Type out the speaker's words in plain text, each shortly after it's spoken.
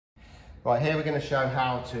Right, here we're going to show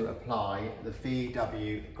how to apply the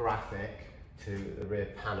VW graphic to the rear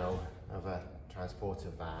panel of a transporter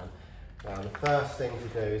van. Now the first thing to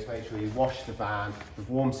do is make sure you wash the van with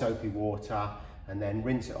warm soapy water and then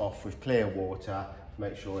rinse it off with clear water to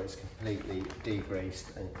make sure it's completely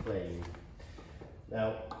degreased and clean.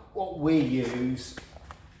 Now what we use,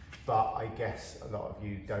 but I guess a lot of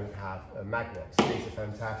you don't have, are magnets. These are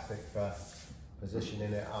fantastic for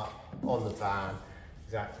positioning it up on the van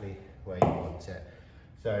exactly where you want it.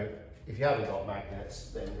 So if you haven't got magnets,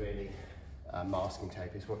 then really masking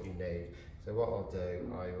tape is what you need. So what I'll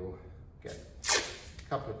do, I will get a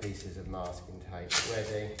couple of pieces of masking tape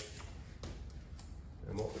ready,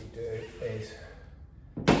 and what we do is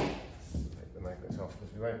take the magnets off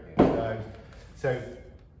because we won't use those. So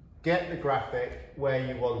get the graphic where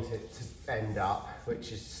you want it to end up,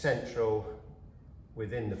 which is central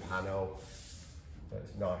within the panel, so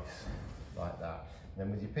it's nice like that. And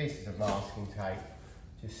then with your pieces of masking tape,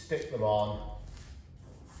 just stick them on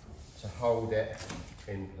to hold it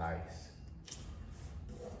in place.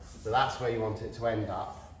 So that's where you want it to end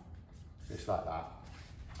up, just like that.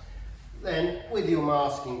 Then with your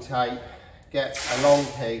masking tape, get a long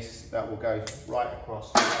piece that will go right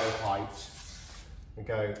across the whole height and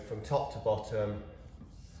go from top to bottom,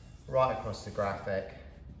 right across the graphic,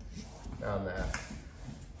 down there,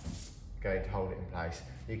 going to hold it in place.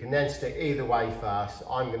 You can then stick either way first.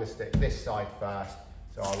 I'm going to stick this side first,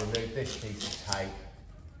 so I'll remove this piece of tape.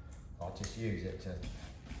 I'll just use it to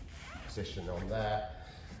position on there.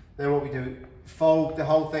 Then what we do, fold the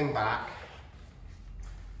whole thing back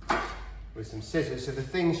with some scissors. So the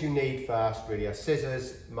things you need first really are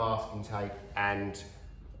scissors, masking tape and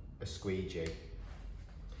a squeegee.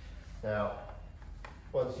 Now,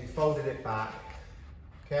 once you've folded it back,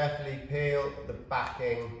 carefully peel the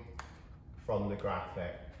backing from the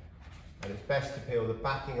graphic. And it's best to peel the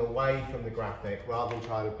backing away from the graphic rather than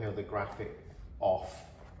trying to peel the graphic off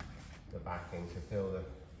the backing. So peel the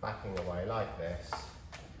backing away like this,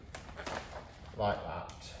 like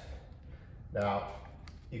that. Now,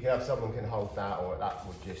 you can have someone can hold that, or that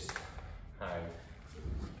would just hang.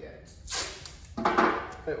 Get a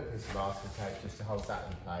little piece of masking tape just to hold that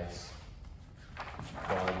in place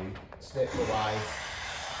while you snip away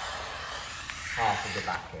half of the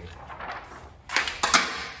backing.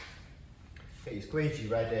 Get your squeegee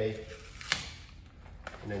ready,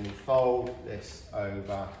 and then you fold this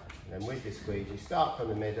over, and then with your squeegee, start from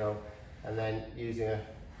the middle, and then using a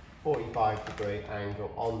 45-degree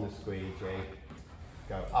angle on the squeegee,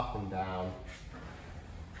 go up and down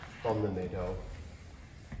from the middle.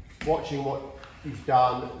 Watching what you've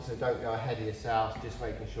done, so don't go ahead of yourself, just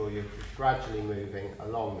making sure you're just gradually moving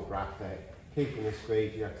along the graphic, keeping the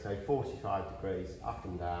squeegee, like I say, 45 degrees, up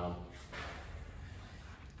and down.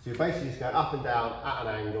 So you're basically just going up and down at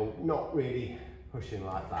an angle, not really pushing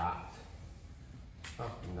like that.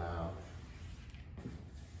 Up and down.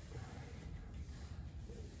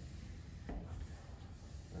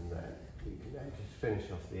 And then you can then just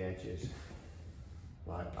finish off the edges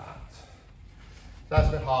like that. So that's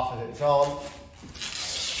the half of it's on.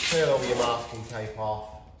 Peel all your masking tape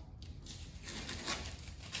off.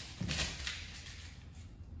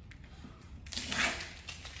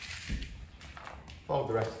 Fold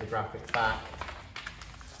the rest of the graphic back,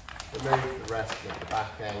 remove the rest of the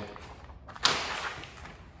backing,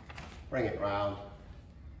 bring it round.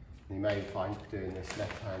 You may find doing this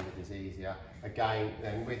left-handed is easier. Again,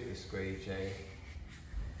 then with the squeegee,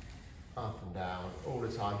 up and down, all the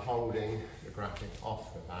time holding the graphic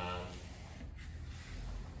off the van.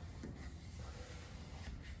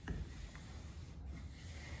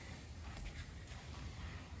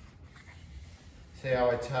 See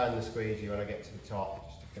how I turn the squeegee when I get to the top,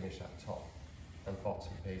 just to finish that top and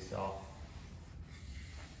bottom piece off.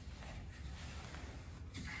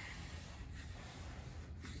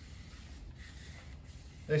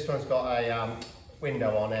 This one's got a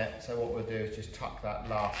window on it, so what we'll do is just tuck that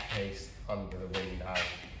last piece under the window.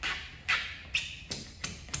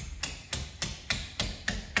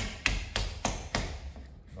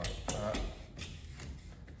 Like that.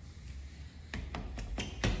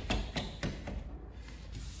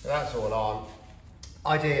 So that's all on.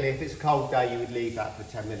 Ideally, if it's a cold day, you would leave that for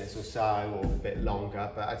 10 minutes or so, or a bit longer,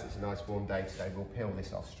 but as it's a nice warm day today, we'll peel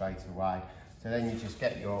this off straight away. So then you just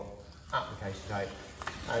get your application tape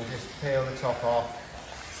and just peel the top off.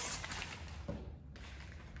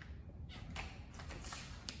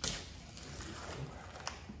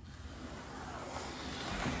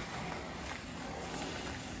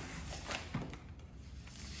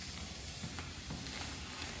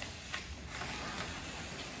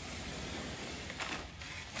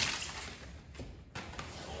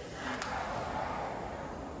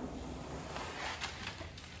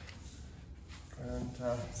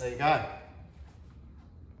 there you go.